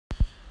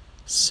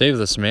Save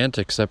the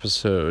Semantics,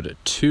 episode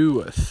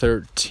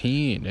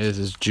 213. It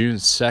is June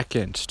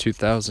 2nd,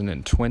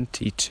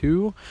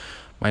 2022.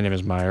 My name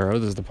is Myro.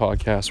 This is the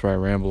podcast where I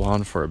ramble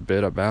on for a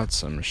bit about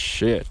some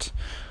shit.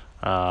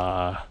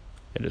 It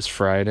is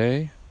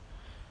Friday.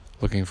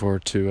 Looking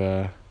forward to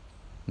a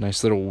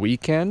nice little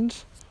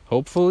weekend,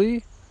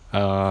 hopefully. It's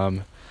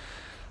been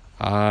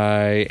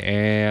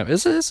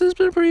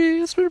a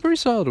pretty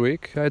solid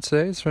week, I'd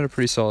say. It's been a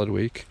pretty solid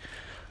week.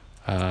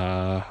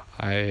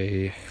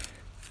 I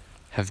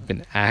have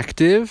been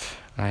active.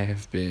 I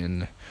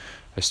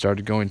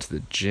started going to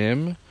the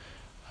gym.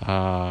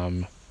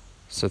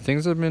 So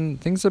things have been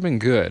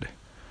good.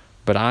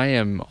 But I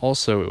am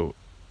also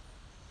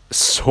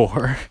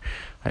sore.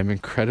 I'm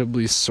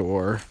incredibly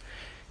sore,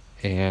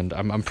 and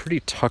I'm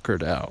pretty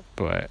tuckered out,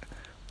 but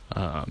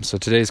so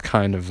today's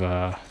kind of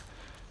a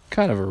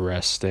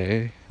rest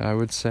day, I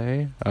would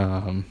say.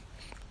 I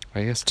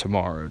guess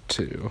tomorrow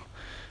too.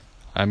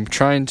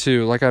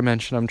 Like I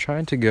mentioned, I'm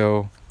trying to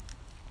go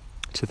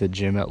to the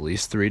gym at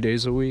least 3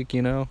 days a week,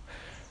 like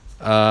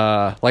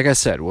I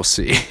said, we'll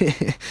see.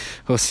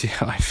 We'll see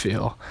how I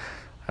feel.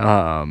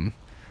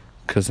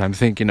 'Cause I'm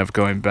thinking of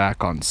going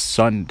back on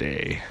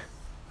Sunday.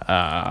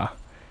 And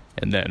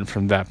then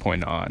from that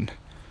point on,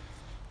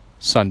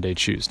 Sunday,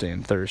 Tuesday,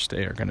 and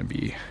Thursday are going to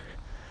be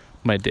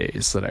my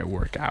days that I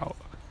work out.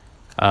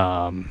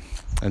 And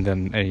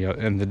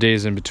the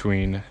days in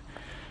between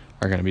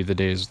are going to be the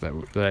days that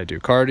I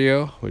do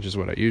cardio, which is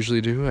what I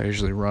usually do. I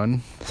usually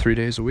run 3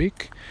 days a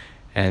week.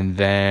 And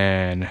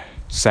then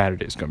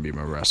Saturday is going to be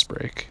my rest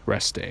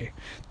day.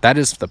 That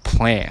is the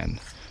plan.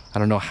 I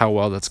don't know how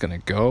well that's going to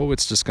go.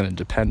 It's just going to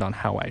depend on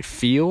how I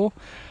feel.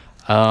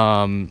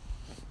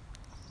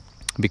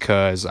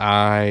 Because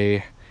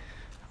I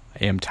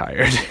am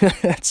tired.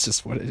 That's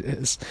just what it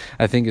is.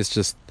 I think it's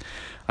just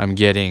I'm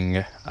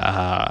getting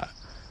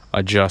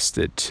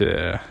adjusted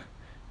to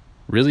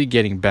really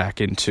getting back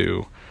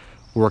into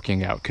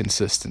working out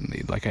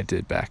consistently like I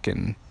did back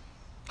in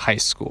high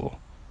school.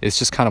 It's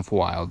just kind of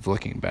wild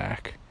looking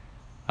back.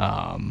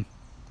 I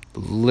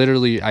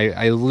literally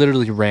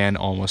ran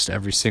almost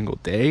every single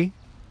day.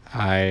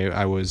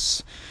 I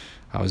was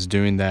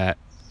doing that.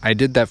 I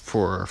did that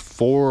for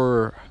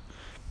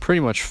pretty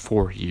much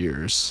 4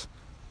 years.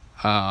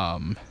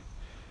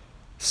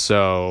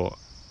 So,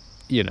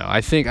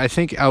 I think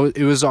I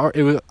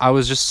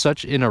was just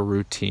such in a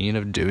routine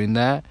of doing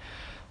that,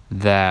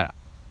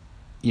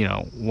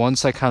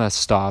 once I kind of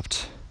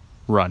stopped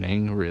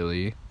running,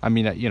 really. I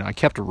mean, I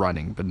kept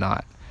running, but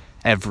not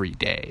every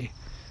day.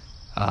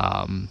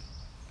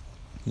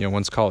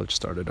 Once college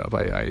started up,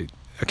 I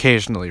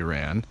occasionally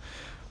ran,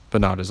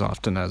 but not as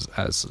often as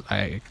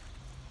I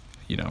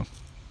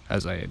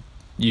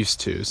used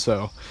to.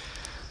 So,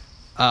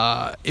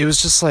 it was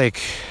just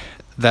like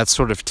that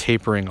sort of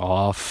tapering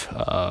off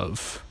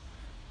of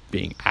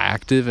being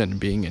active and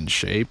being in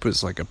shape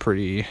was like a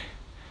pretty,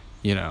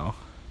 it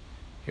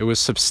was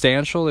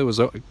substantial. It was,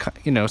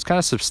 it's kind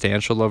of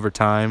substantial over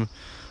time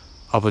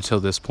up until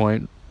this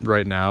point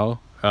right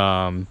now.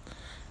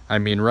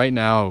 Right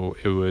now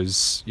it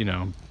was,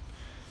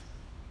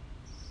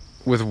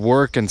 with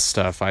work and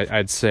stuff,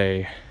 I'd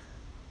say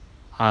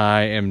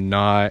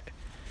I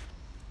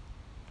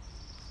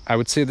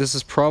would say this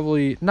is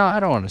probably, no, I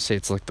don't want to say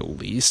it's like the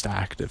least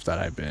active that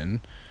I've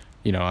been,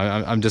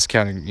 I'm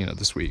discounting,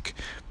 this week,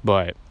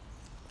 but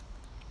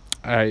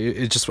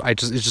it just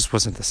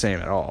wasn't the same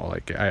at all.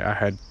 Like I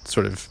had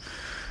sort of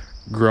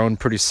grown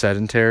pretty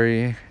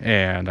sedentary,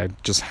 and I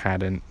just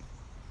hadn't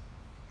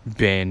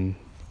been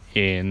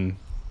in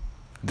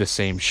the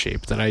same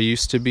shape that I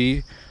used to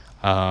be.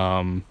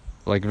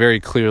 Like very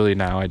clearly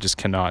now, I just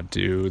cannot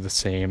do the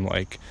same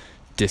like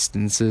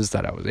distances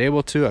that I was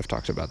able to. I've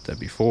talked about that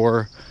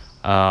before.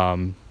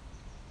 And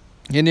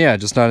yeah,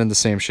 just not in the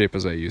same shape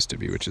as I used to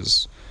be, which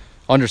is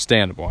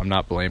understandable. I'm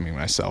not blaming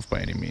myself by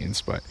any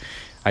means, but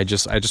I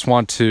just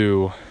want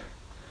to,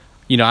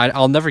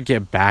 I'll never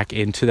get back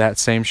into that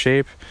same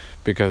shape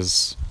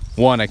because,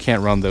 one, I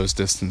can't run those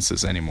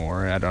distances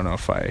anymore. I don't know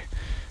if I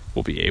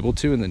will be able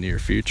to in the near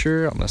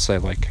future unless I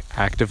like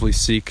actively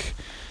seek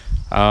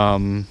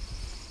like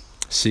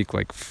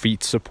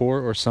feet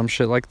support or some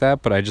shit like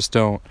that. But I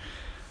don't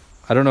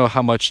know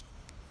how much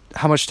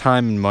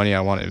time and money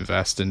I want to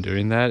invest in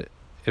doing that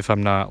if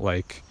I'm not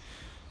like,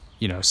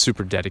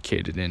 super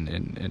dedicated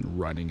in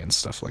running and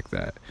stuff like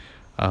that.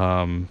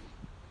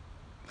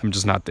 I'm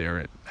just not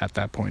there at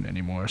that point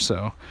anymore.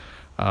 So,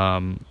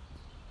 but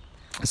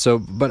I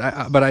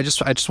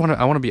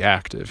want to be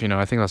active.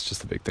 I think that's just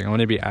the big thing. I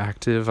want to be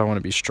active. I want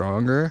to be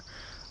stronger.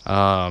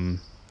 And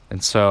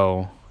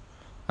so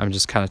I'm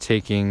just kind of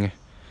taking,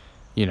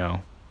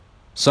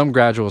 some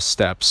gradual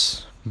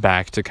steps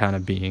back to kind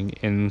of being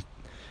in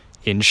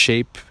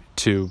shape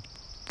to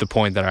the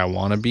point that I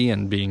want to be,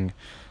 and being,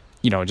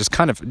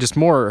 just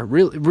more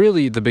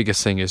really the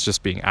biggest thing is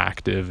just being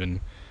active and,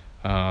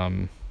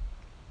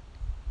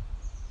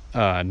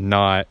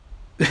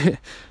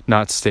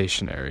 not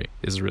stationary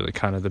is really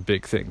kind of the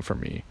big thing for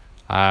me.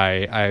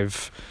 I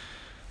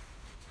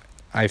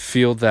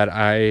feel that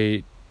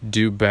I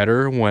do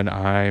better when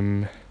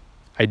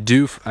I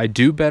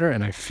do better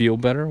and I feel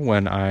better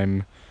when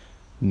I'm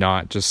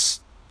not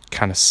just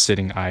kind of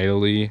sitting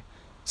idly,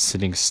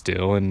 sitting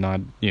still and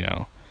not,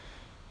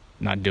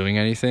 not doing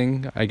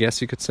anything, I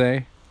guess you could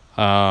say.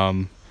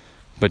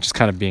 But just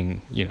kind of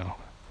being,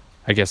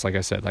 I guess, like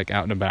I said, like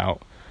out and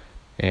about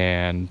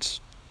and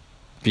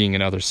being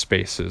in other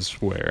spaces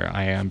where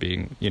I am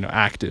being,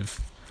 active.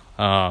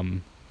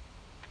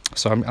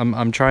 So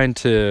I'm trying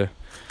to,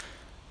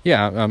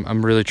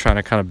 I'm really trying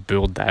to kind of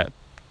build that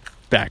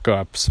back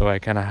up, so I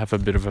kind of have a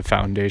bit of a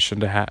foundation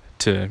to have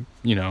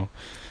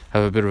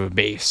a bit of a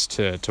base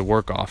to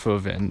work off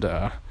of, and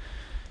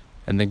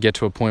then get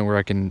to a point where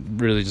I can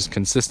really just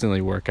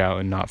consistently work out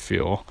and not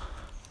feel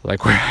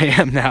like where I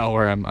am now,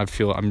 where I'm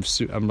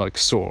like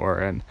sore,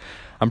 and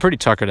I'm pretty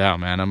tuckered out,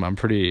 man. I'm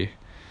pretty,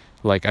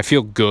 like, I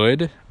feel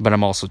good, but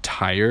I'm also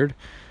tired,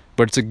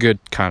 but it's a good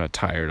kind of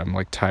tired. I'm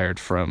like tired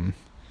from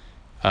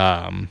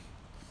I'm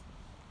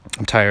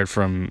tired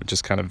from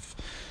just kind of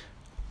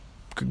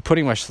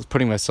putting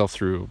myself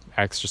through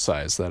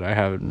exercise that I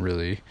haven't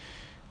really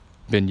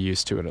been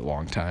used to in a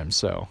long time.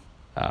 So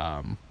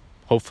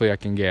hopefully I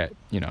can get,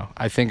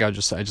 I think I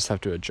just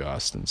have to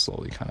adjust and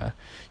slowly kind of,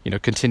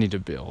 continue to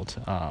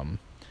build.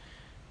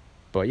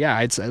 But yeah,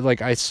 it's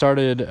like I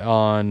started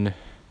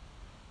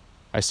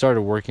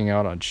working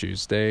out on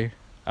Tuesday.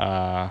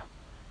 I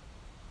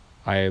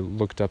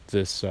looked up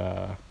this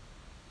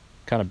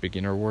kind of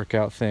beginner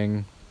workout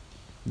thing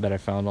that I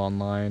found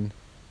online,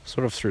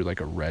 sort of through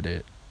like a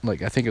Reddit,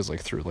 like I think it was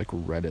like through like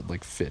Reddit,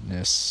 like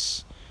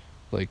fitness,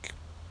 like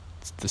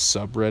the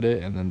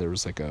subreddit, and then there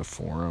was like a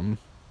forum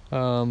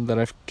that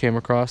I came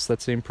across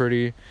that seemed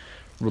pretty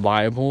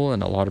reliable,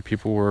 and a lot of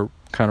people were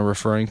kind of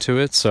referring to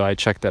it, so I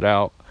checked that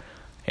out,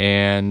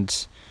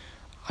 and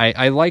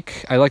I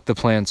like the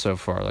plan so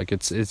far. Like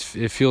it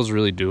feels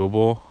really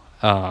doable,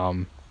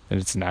 and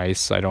it's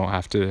nice. I don't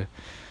have to,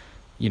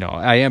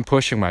 I am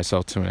pushing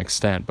myself to an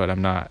extent, but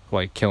I'm not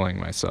like killing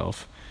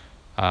myself.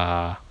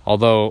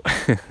 Although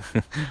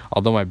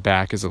although my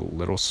back is a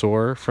little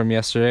sore from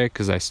yesterday,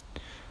 because I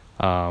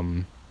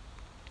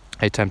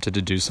attempted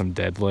to do some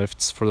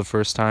deadlifts for the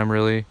first time,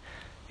 really,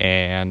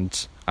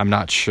 and I'm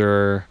not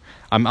sure.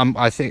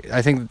 I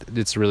think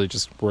it's really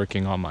just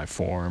working on my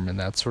form and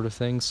that sort of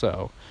thing.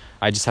 So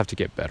I just have to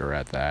get better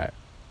at that.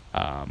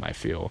 I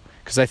feel,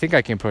 because I think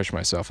I can push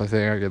myself. I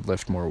think I could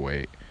lift more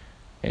weight,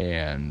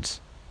 and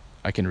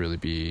I can really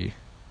be.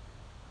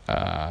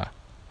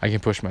 I can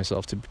push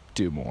myself to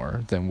do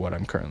more than what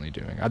I'm currently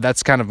doing.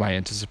 That's kind of my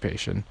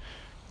anticipation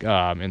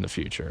in the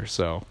future.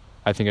 So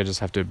I think I just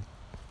have to.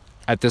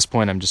 At this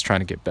point, I'm just trying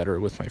to get better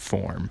with my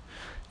form.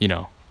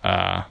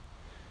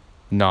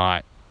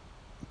 Not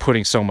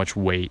putting so much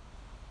weight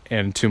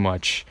and too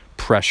much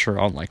pressure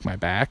on like my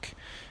back,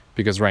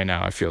 because right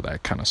now I feel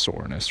that kind of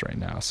soreness right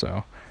now.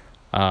 So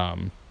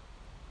trying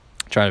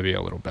to be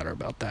a little better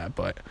about that.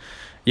 But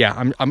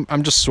yeah,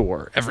 I'm just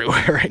sore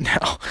everywhere right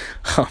now.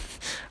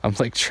 I'm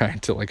like trying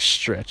to like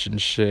stretch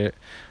and shit.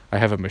 I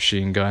have a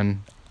machine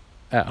gun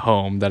at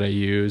home that I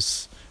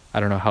use. I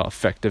don't know how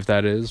effective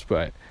that is,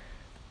 but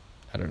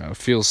I don't know. It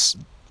feels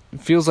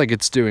like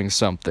it's doing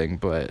something,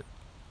 but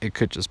it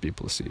could just be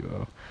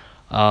placebo.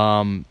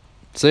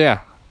 So yeah,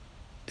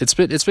 it's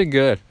been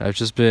good. I've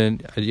just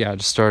been,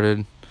 just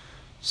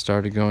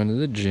started going to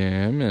the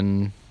gym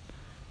and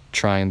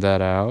trying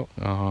that out.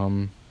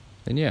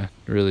 And yeah,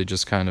 really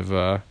just kind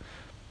of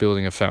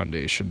building a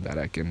foundation that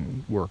I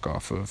can work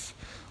off of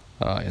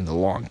in the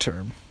long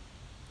term.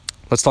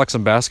 Let's talk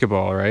some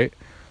basketball, right?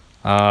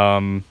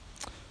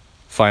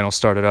 Final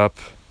started up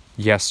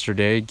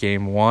yesterday,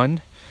 game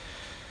 1.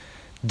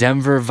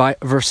 Denver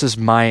versus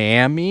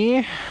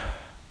Miami.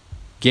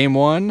 Game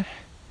 1.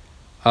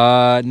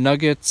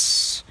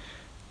 Nuggets.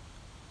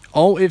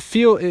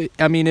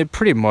 It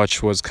pretty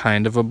much was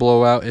kind of a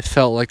blowout. It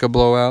felt like a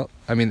blowout.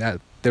 I mean,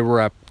 there were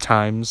at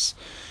times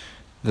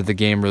that the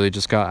game really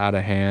just got out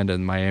of hand,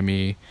 and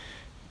Miami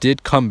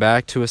did come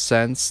back to a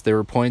sense. There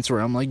were points where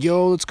I'm like,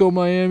 yo, let's go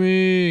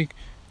Miami.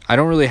 I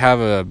don't really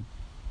have a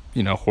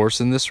horse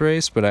in this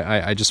race, but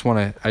I just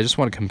want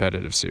a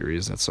competitive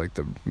series. That's like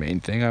the main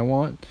thing I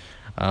want.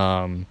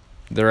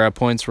 There are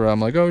points where I'm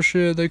like, oh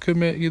shit, they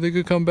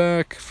could come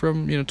back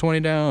from 20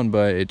 down,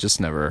 but it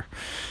never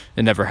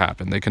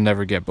happened. They could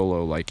never get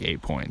below like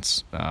 8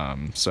 points.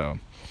 So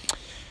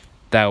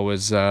that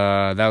was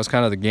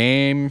kind of the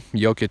game.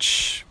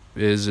 Jokic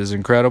is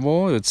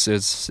incredible.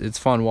 It's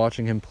fun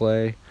watching him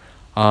play.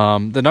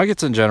 The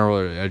Nuggets in general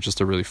are just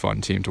a really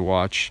fun team to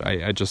watch.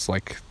 I just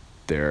like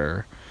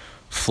their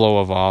flow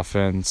of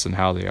offense and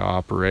how they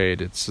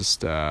operate. It's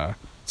just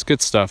it's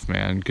good stuff,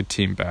 man. Good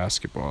team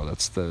basketball.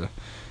 That's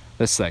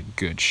that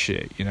good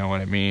shit, you know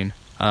what I mean?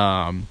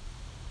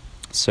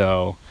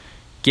 So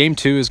game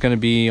 2 is going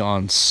to be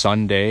on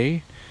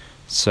Sunday,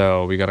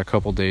 so we got a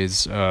couple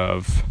days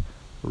of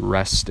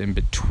rest in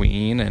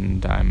between,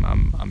 and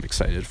I'm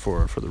excited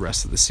for the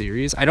rest of the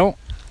series.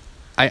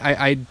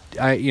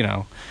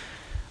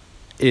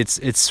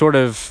 It's sort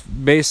of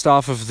based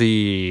off of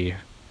the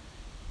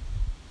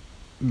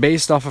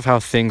based off of how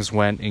things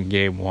went in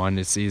game one,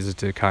 it's easy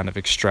to kind of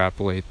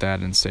extrapolate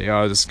that and say,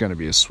 oh, this is going to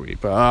be a sweep.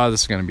 Oh,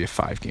 this is going to be a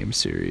 5-game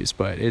series.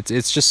 But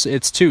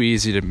it's too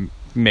easy to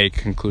make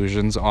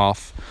conclusions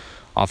off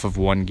of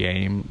one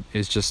game.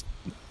 It's just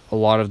a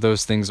lot of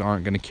those things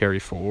aren't going to carry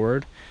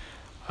forward.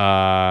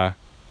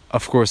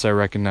 Of course, I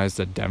recognize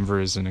that Denver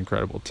is an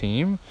incredible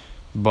team,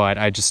 but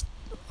I just,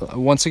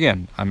 once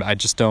again, I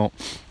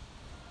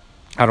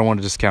don't want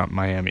to discount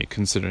Miami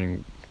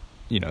considering,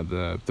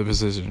 the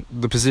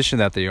position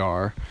that they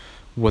are,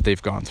 what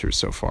they've gone through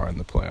so far in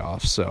the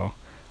playoffs. So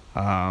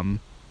I'm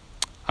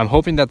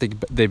hoping that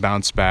they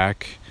bounce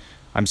back.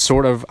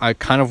 I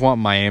kind of want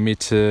Miami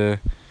to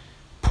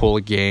pull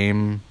a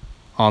game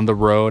on the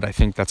road. I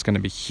think that's going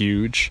to be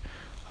huge.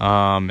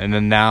 And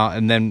then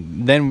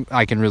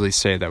I can really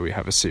say that we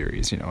have a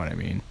series, you know what I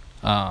mean?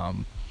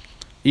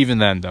 Even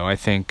then though, I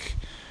think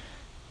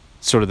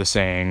sort of the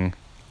saying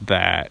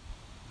that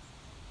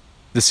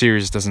the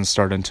series doesn't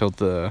start until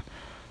the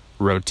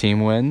road team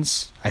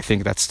wins, I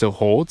think that still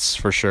holds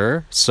for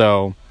sure.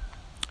 So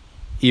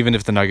even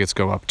if the Nuggets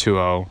go up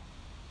 2-0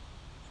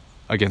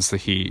 against the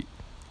Heat,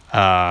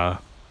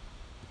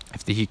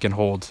 if the Heat can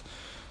hold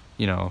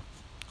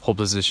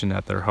position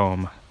at their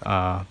home,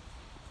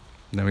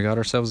 then we got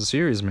ourselves a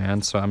series,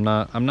 man. So I'm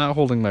not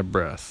holding my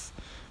breath,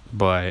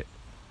 but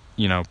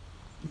the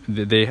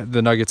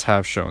Nuggets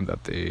have shown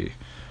that they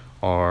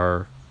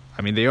are.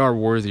 They are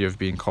worthy of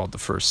being called the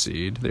first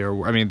seed. They are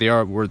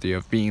worthy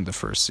of being the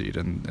first seed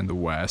in the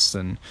West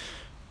and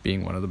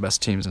being one of the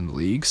best teams in the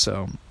league.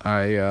 So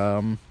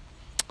I'm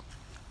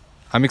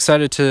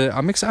excited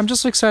I'm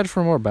just excited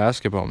for more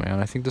basketball,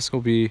 man. I think there's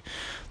gonna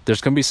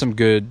be some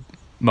good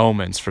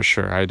moments for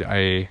sure. I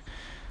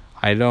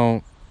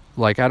don't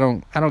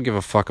give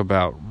a fuck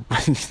about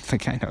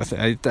like, I know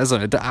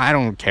I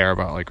don't care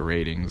about like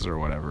ratings or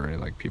whatever.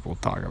 Like people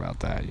talk about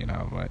that,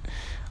 but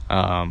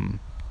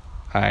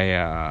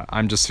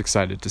I'm just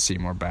excited to see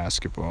more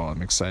basketball.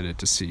 I'm excited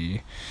to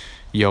see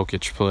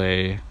Jokic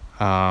play.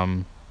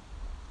 I'm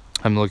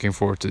looking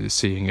forward to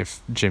seeing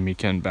if Jimmy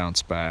can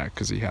bounce back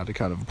because he had a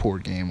kind of a poor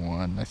game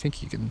one. I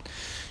think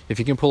if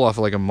he can pull off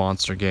like a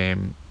monster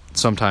game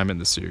sometime in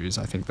the series,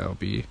 I think that'll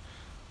be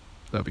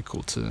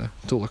cool to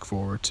look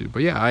forward to.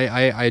 But yeah,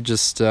 I'm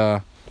just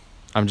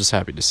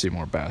happy to see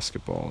more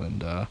basketball,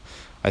 and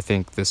I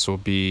think this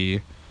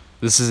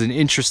is an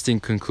interesting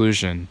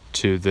conclusion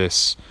to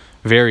this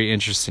very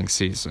interesting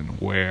season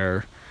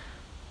where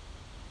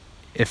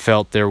it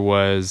felt there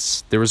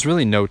was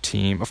really no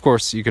team. Of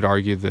course, you could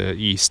argue the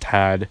East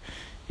had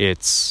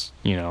its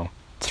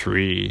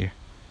 3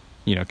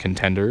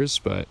 contenders,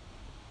 but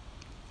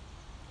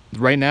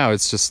right now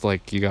it's just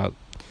like you got.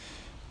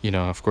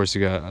 Of course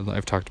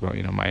I've talked about,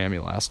 Miami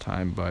last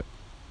time, but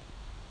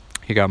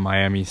you got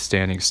Miami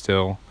standing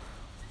still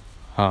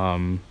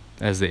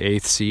as the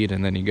 8th seed,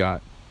 and then you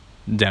got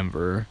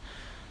Denver,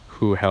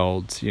 who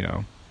held,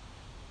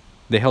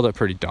 they held a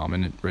pretty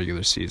dominant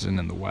regular season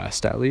in the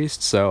West at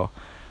least. So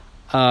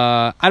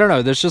I don't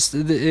know. There's just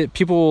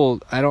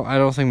people. I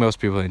don't think most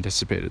people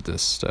anticipated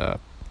this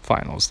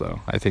finals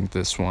though. I think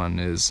this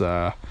one's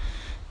a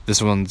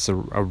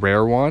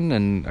rare one,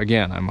 and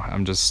again,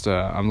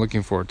 I'm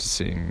looking forward to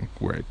seeing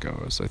where it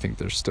goes. I think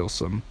there's still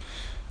some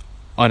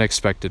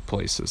unexpected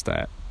places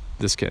that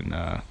this can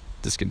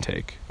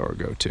take or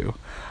go to.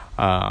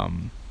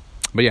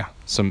 But yeah,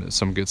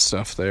 some good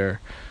stuff there.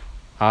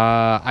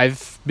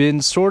 I've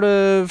been sort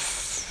of,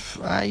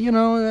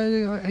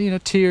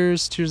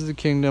 Tears of the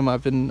Kingdom.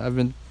 I've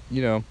been,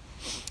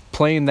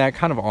 playing that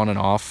kind of on and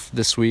off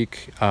this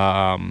week.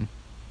 I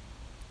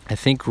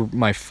think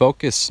my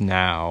focus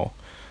now,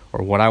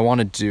 or what I want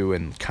to do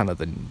in kind of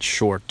the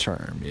short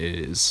term,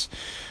 is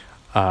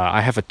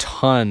I have a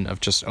ton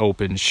of just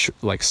open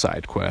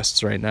side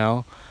quests right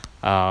now.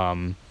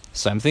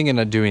 So I'm thinking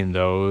of doing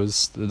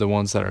those, the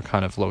ones that are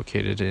kind of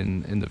located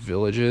in the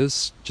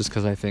villages, just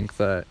because I think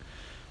that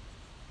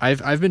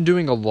I've been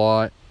doing a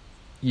lot.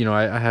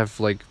 I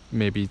have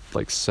maybe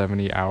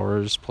 70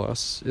 hours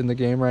plus in the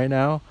game right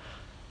now.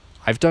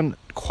 I've done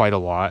quite a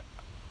lot.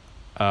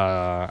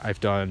 I've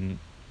done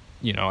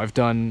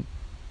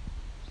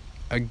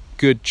a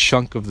good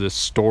chunk of the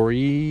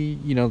story,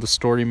 the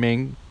story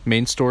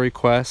main story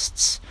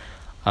quests.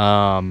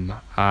 I've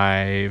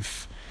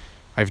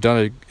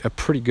done a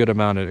pretty good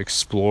amount of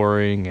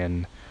exploring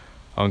and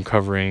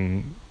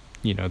uncovering,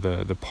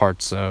 the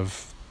parts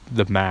of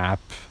the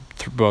map,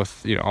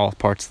 both, all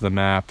parts of the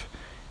map,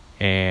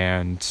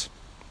 and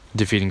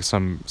defeating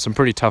some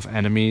pretty tough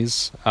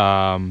enemies.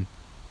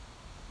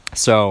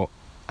 So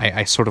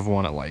I sort of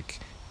want to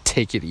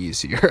take it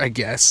easier, I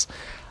guess,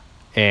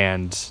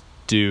 and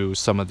do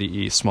some of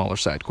the smaller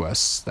side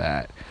quests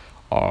that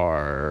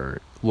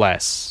are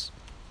less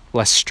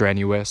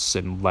strenuous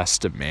and less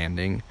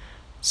demanding.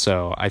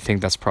 So I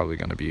think that's probably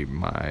going to be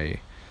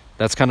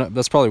that's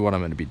probably what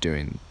I'm going to be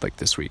doing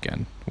this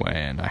weekend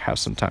when I have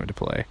some time to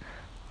play,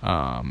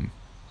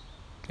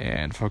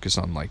 and focus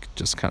on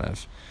just kind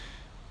of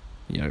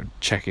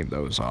checking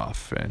those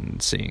off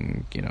and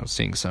seeing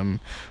some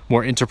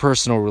more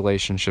interpersonal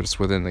relationships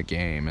within the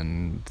game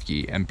and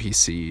the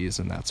NPCs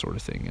and that sort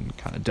of thing, and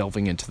kind of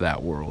delving into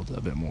that world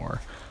a bit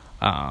more.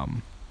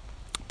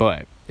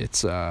 But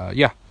it's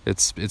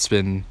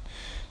been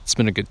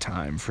a good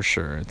time for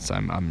sure.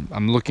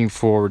 I'm looking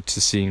forward to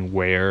seeing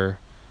where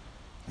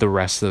the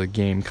rest of the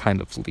game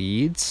kind of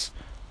leads.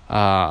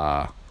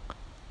 I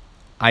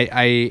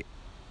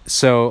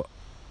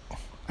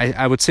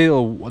would say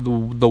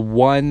the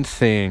one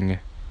thing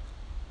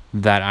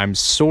that I'm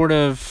sort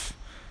of,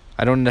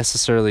 I don't know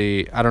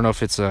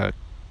if it's a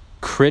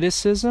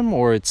criticism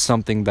or it's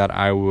something that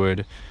I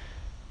would,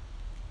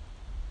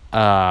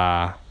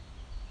 that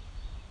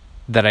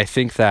I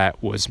think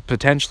that was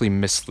potentially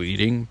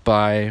misleading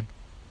by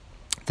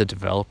the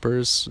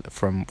developers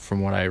from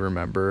what I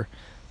remember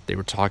they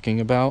were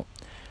talking about.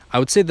 I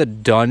would say the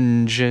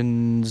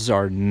dungeons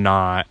are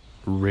not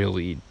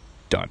really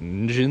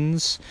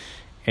dungeons.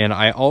 And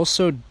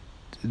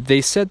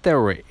they said there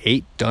were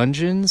 8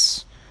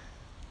 dungeons.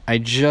 I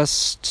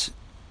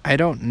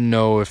don't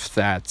know if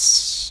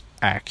that's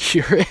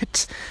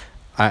accurate.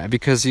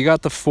 Because you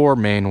got the 4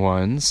 main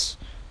ones.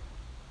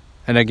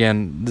 And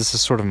again, this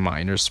is sort of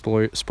minor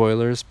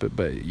spoilers,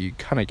 but you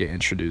kind of get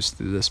introduced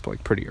to this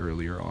like pretty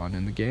earlier on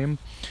in the game.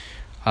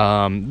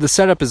 The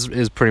setup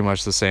is pretty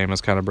much the same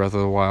as kind of Breath of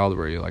the Wild,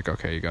 where you're like,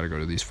 okay, you got to go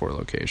to these 4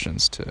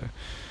 locations to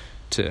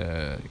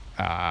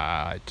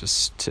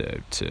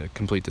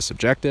complete this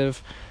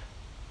objective.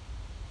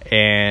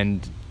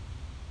 And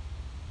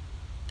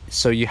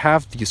so you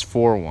have these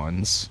 4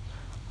 ones.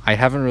 I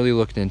haven't really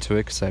looked into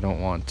it because I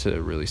don't want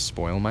to really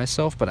spoil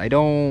myself, but I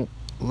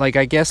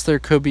guess there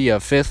could be a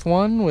 5th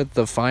one with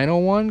the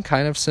final one,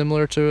 kind of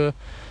similar to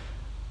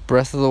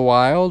Breath of the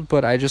Wild,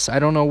 but I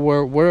don't know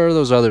where are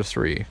those other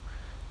 3?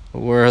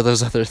 Where are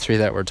those other 3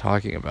 that we're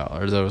talking about?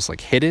 Are those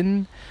like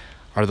hidden?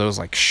 Are those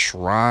like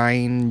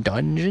shrine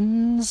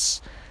dungeons?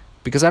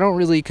 Because I don't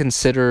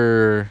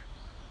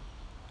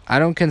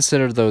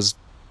consider those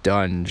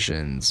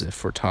dungeons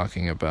if we're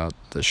talking about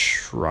the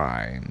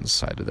shrine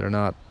side.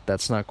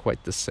 That's not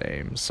quite the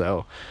same.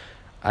 So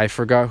I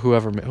forgot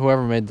whoever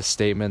made the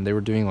statement. They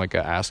were doing like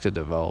a ask a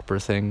developer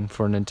thing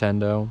for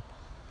Nintendo.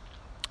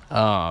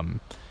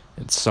 And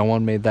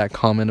someone made that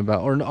comment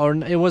about, or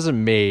it wasn't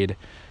made,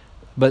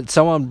 but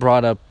someone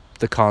brought up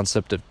the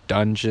concept of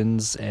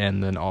dungeons,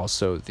 and then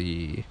also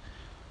the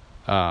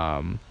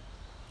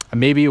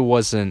maybe it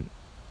wasn't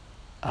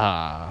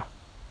there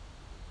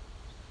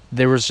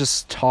was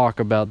just talk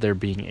about there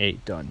being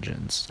 8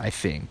 dungeons, I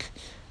think.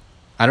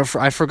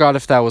 I forgot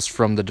if that was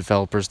from the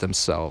developers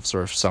themselves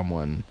or if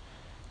someone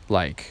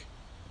like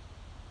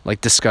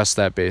discussed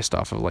that based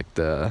off of like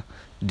the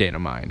data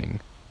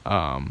mining.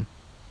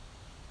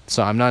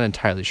 So I'm not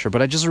entirely sure,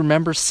 but I just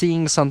remember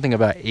seeing something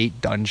about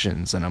 8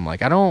 dungeons, and I'm like,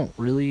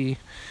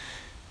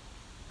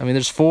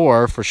 there's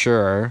 4 for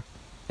sure,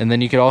 and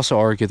then you could also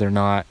argue they're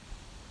not,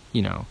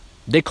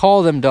 they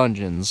call them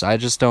dungeons. I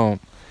just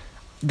don't.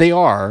 They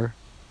are.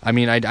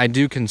 I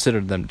do consider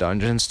them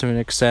dungeons to an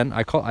extent.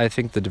 I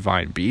think the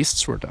Divine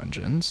Beasts were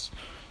dungeons.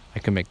 I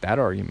can make that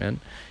argument.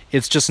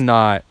 It's just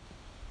not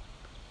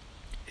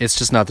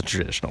the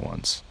traditional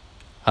ones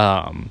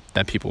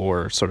that people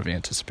were sort of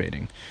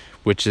anticipating,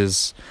 which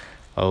is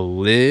a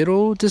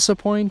little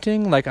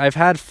disappointing. Like, I've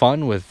had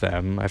fun with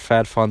them. I've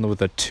had fun with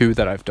the 2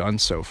 that I've done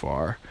so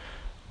far,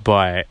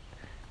 but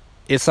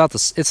it's not the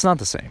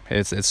same.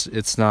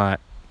 It's not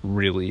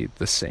really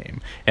the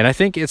same. And I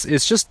think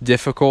it's just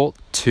difficult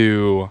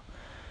to,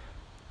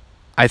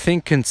 I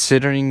think,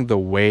 considering the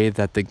way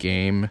that the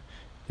game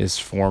is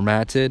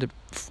formatted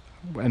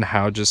and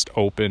how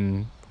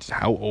open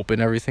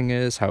everything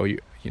is, how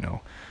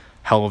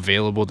how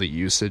available the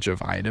usage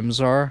of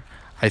items are.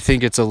 I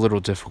think it's a little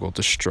difficult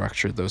to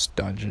structure those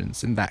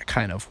dungeons in that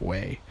kind of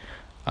way,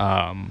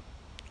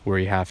 where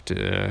you have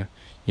to,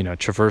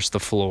 traverse the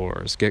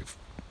floors, get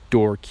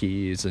door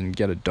keys, and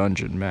get a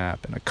dungeon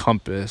map and a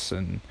compass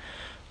and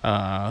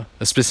a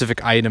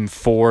specific item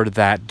for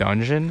that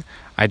dungeon.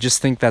 I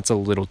just think that's a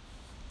little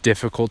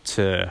difficult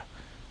to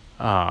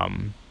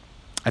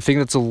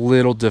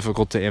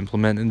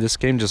implement in this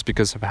game, just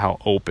because of how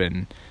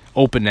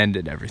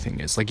open-ended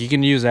everything is. Like, you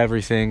can use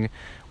everything.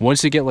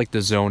 Once you get like the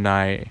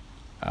Zonai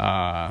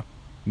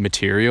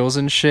materials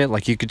and shit,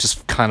 like, you could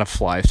just kind of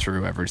fly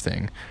through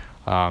everything.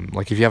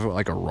 Like, if you have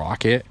like a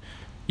rocket,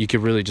 you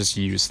could really just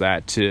use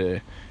that to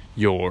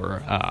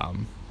your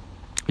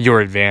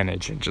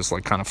advantage and just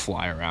like kind of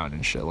fly around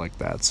and shit like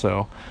that.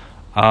 So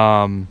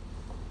I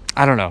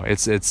don't know,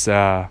 it's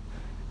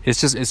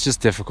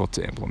just difficult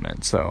to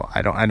implement. So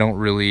I don't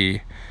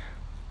really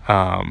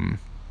I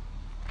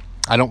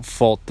don't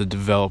fault the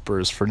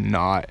developers for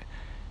not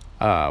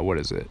I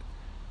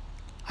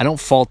don't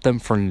fault them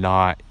for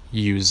not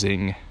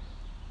using,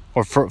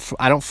 or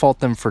I don't fault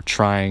them for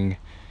trying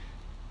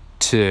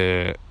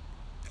to,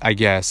 I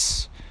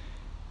guess,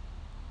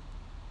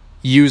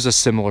 use a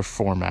similar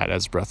format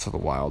as Breath of the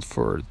Wild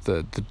for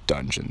the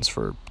dungeons,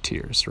 for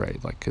tiers,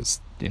 right? Like, because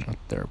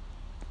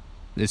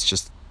it's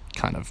just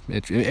kind of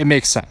it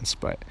makes sense,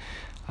 but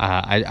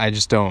I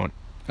just don't.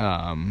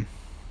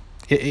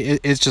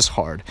 It's just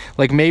hard.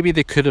 Like maybe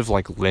they could have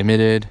like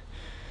limited.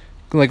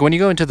 Like when you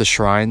go into the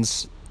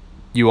shrines,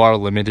 you are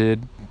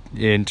limited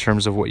in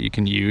terms of what you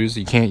can use.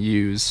 You can't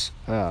use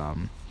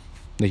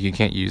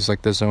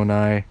like the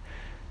Zonai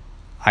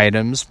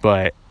items,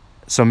 but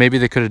so maybe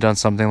they could have done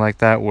something like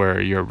that where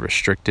you're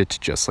restricted to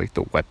just like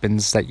the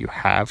weapons that you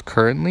have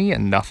currently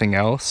and nothing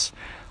else.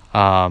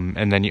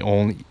 And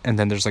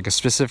then there's like a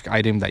specific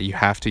item that you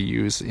have to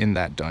use in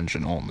that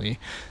dungeon only.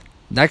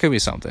 That could be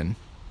something.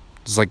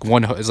 It's like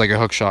it's like a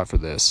hook shot for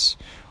this,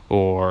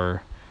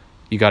 or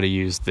you got to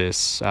use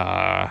this.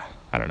 I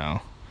don't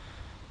know.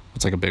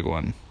 It's like a big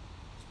one,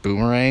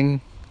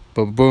 boomerang.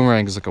 But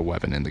boomerang is like a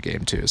weapon in the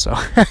game too, so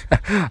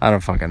I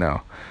don't fucking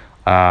know.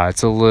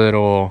 It's a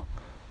little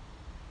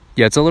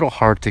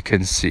hard to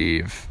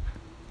conceive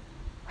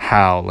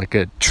how like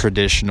a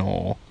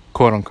traditional,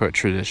 quote unquote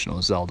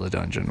traditional Zelda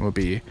dungeon would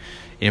be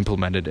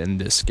implemented in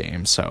this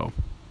game. So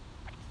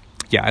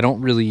yeah, I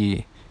don't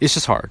really. It's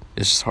just hard.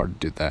 It's just hard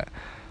to do that.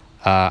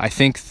 I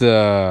guess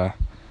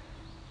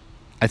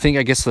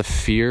the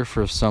fear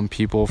for some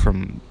people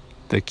from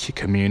the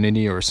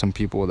community, or some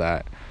people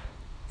that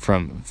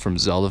from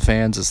Zelda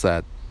fans, is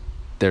that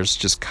there's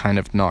just kind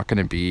of not going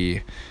to be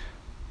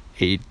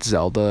a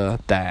Zelda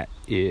that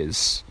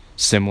is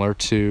similar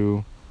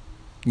to,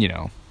 you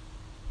know,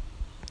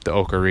 the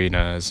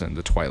Ocarinas and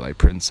the Twilight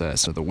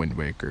Princess or the Wind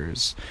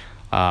Wakers.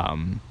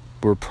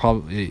 We're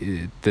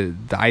probably the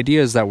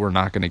idea is that we're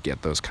not going to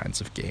get those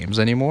kinds of games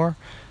anymore,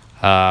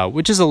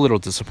 which is a little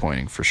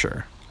disappointing for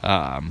sure.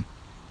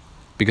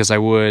 Because I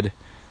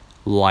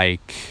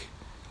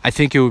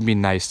think it would be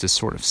nice to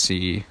sort of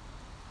see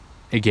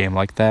a game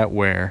like that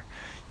where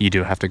you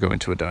do have to go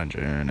into a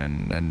dungeon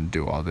and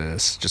do all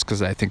this, just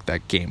because I think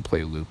that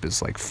gameplay loop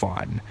is like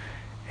fun,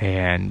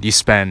 and you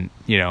spend,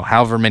 you know,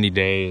 however many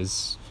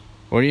days,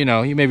 or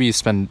you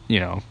spend, you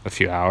know, a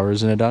few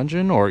hours in a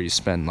dungeon, or you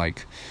spend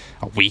like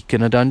a week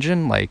in a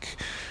dungeon, like,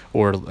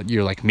 or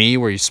you're like me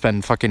where you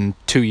spend fucking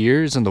 2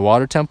 years in the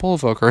water temple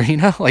of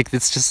Ocarina. Like,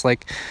 it's just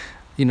like,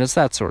 you know, it's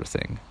that sort of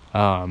thing.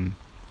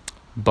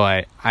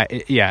 But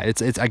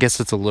I guess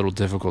it's a little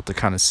difficult to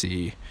kind of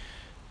see,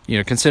 you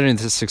know, considering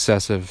the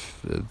success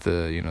of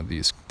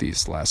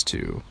these last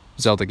two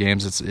Zelda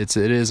games. It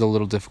is a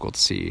little difficult to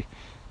see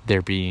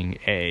there being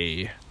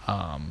a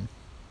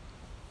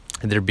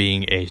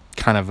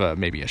kind of a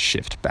maybe a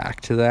shift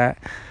back to that.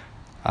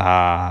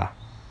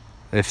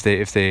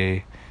 If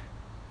they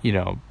you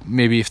know,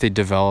 maybe if they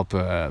develop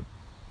a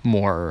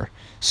more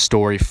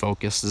story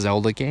focused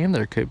Zelda game,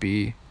 there could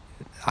be,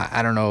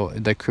 I don't know,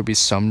 there could be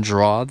some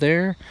draw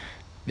there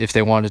if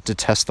they wanted to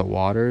test the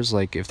waters.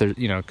 Like if there,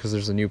 you know, because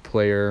there's a new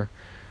fan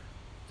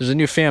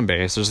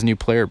base, there's a new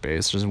player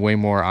base, there's way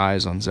more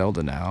eyes on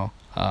Zelda now.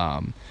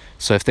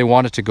 So if they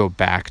wanted to go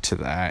back to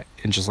that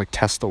and just like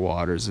test the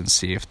waters and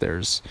see if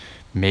there's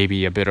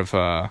maybe a bit of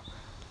a,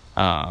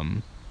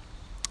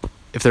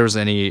 if there was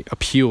any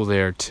appeal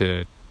there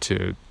to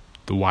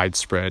the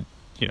widespread,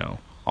 you know,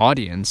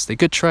 audience, they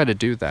could try to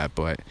do that.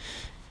 But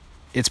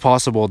it's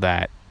possible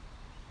that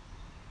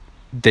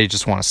they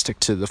just want to stick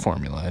to the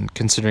formula, and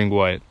considering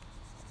what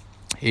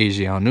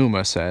Eiji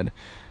Aonuma said,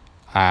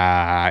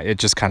 it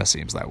just kind of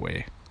seems that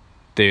way.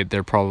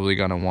 They're probably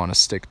going to want to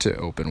stick to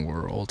open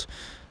world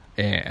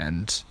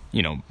and,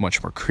 you know,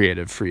 much more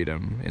creative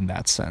freedom in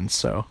that sense.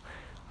 So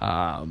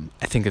I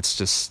think that's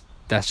just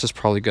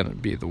probably going to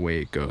be the way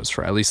it goes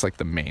for at least like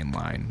the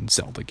mainline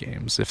Zelda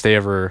games. If they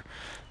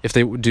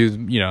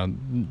do, you know,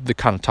 the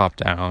kind of top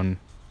down,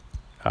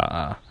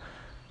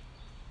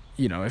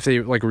 you know, if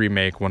they like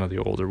remake one of the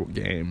older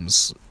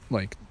games,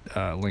 like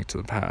Link to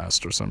the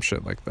Past or some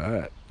shit like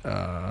that.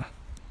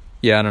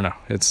 Yeah, I don't know.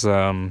 It's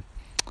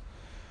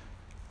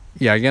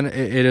yeah, again,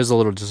 it is a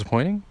little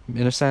disappointing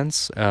in a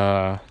sense.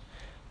 I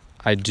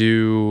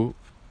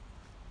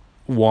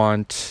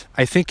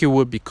think it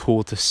would be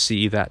cool to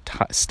see that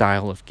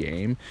style of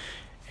game,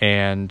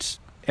 and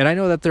I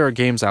know that there are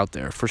games out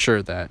there for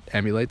sure that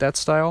emulate that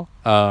style,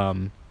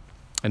 and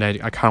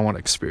I kind of want to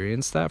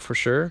experience that for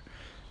sure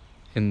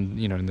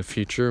in the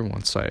future,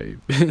 once I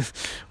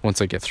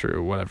get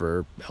through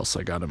whatever else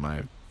I got in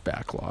my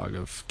backlog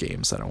of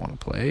games that I want to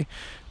play.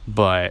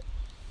 But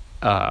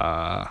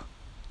yeah,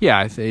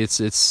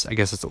 it's I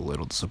guess it's a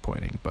little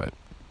disappointing, but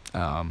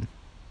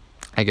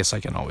I guess I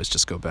can always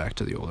just go back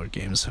to the older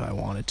games if I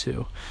wanted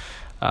to.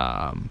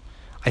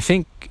 I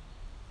think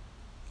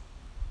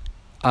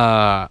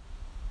I'll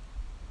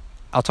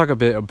talk a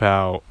bit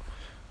about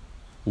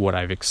what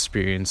I've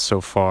experienced so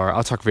far.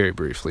 I'll talk very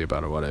briefly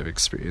about what I've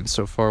experienced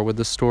so far with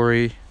the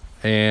story,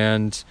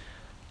 and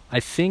I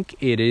think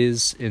it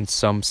is in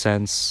some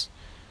sense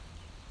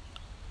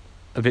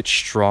a bit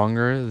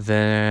stronger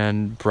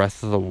than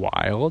Breath of the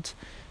Wild,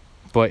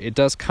 but it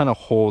does kind of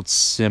hold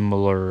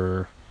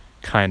similar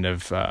kind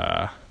of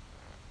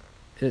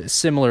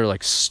similar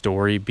like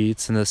story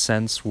beats, in the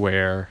sense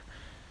where,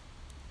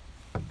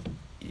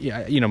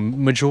 yeah, you know,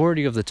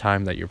 majority of the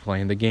time that you're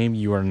playing the game,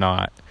 you are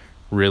not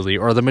really,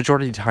 or the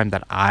majority of the time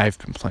that I've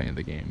been playing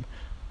the game,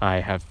 I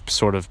have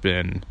sort of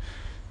been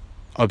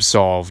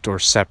absolved or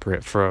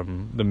separate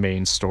from the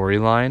main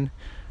storyline.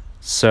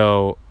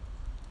 So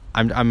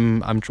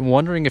I'm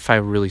wondering if I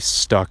really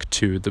stuck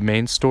to the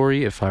main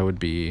story, if I would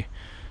be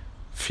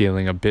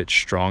feeling a bit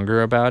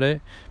stronger about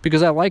it,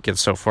 because I like it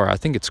so far. I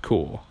think it's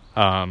cool.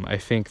 I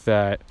think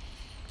that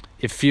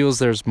it feels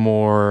there's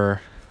a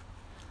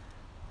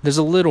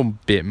little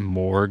bit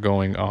more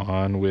going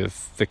on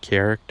with the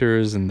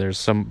characters, and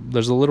there's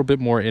a little bit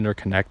more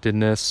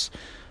interconnectedness.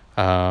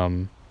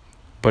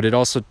 But it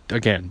also,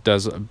 again,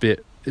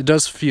 it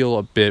does feel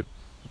a bit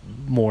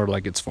more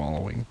like it's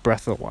following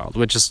Breath of the Wild,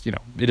 which is,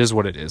 it is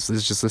what it is.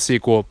 It's just a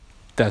sequel.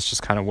 That's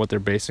just kind of what they're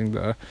basing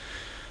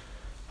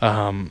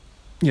basing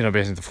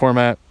the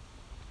format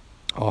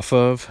off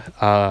of.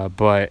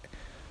 But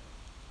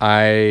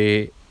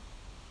I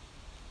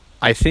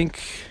think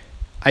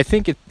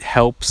it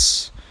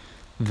helps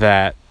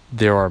that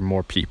there are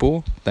more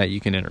people that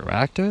you can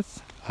interact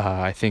with.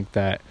 I think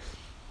that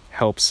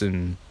helps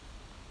in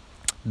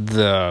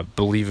the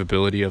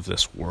believability of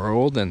this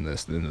world and the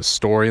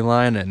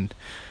storyline, and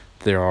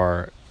there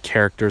are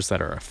characters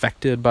that are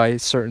affected by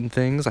certain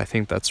things. I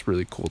think that's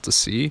really cool to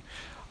see.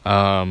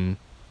 But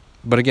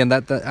again,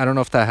 that I don't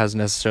know if that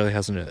necessarily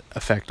has an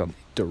effect on the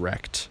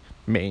direct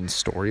main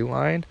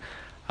storyline.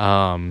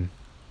 But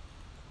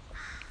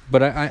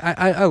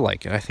I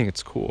like it. I think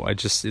it's cool.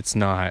 It's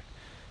not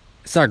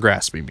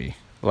grasping me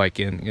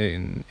like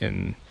in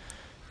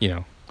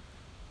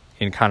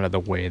in kind of the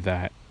way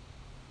that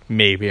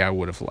maybe I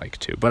would have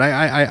liked to. But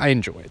I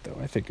enjoy it though.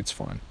 I think it's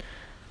fun,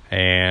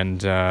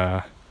 and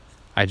I'm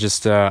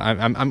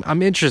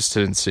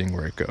interested in seeing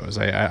where it goes.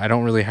 I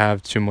don't really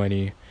have too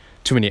many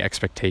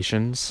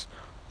expectations.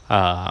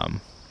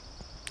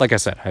 Like I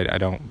said, I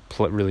don't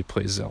really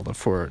play Zelda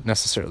for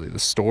necessarily the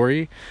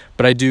story,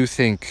 but I do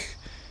think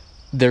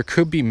there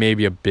could be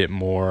maybe a bit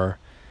more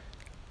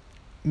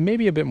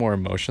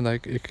emotion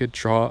that it could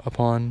draw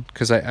upon,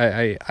 because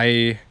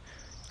I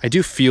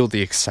do feel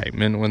the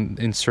excitement when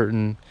in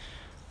certain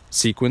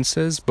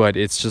sequences, but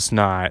it's just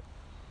not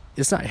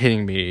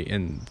hitting me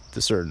in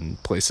the certain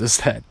places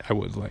that I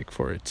would like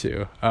for it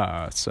to.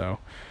 So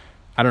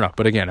I don't know,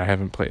 but again, I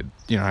haven't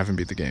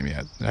beat the game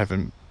yet. I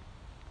haven't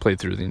played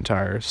through the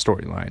entire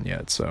storyline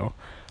yet, so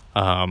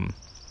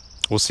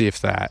we'll see if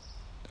that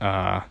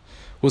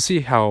we'll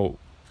see how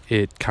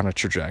it kind of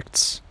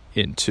trajects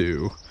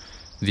into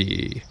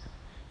the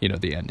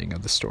the ending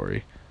of the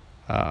story.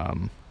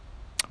 But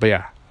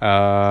yeah,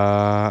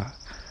 I'm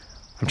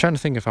trying to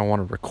think if I want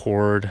to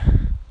record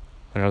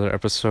another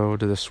episode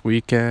this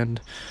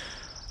weekend.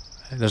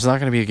 There's not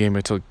going to be a game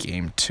until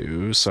game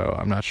 2, so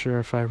I'm not sure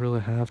if I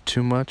really have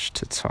too much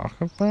to talk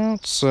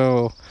about.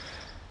 So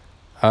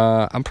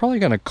I'm probably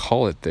going to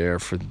call it there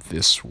for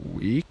this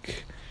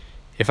week.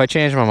 If I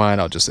change my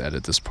mind, I'll just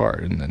edit this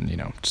part and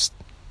then, just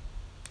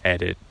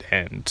edit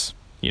and,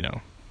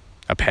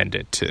 append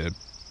it to,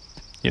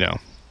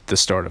 the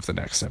start of the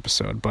next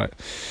episode. But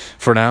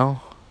for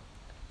now,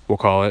 we'll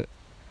call it.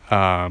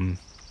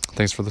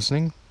 Thanks for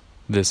listening.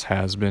 This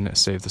has been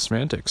Save the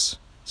Semantics.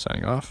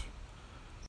 Signing off.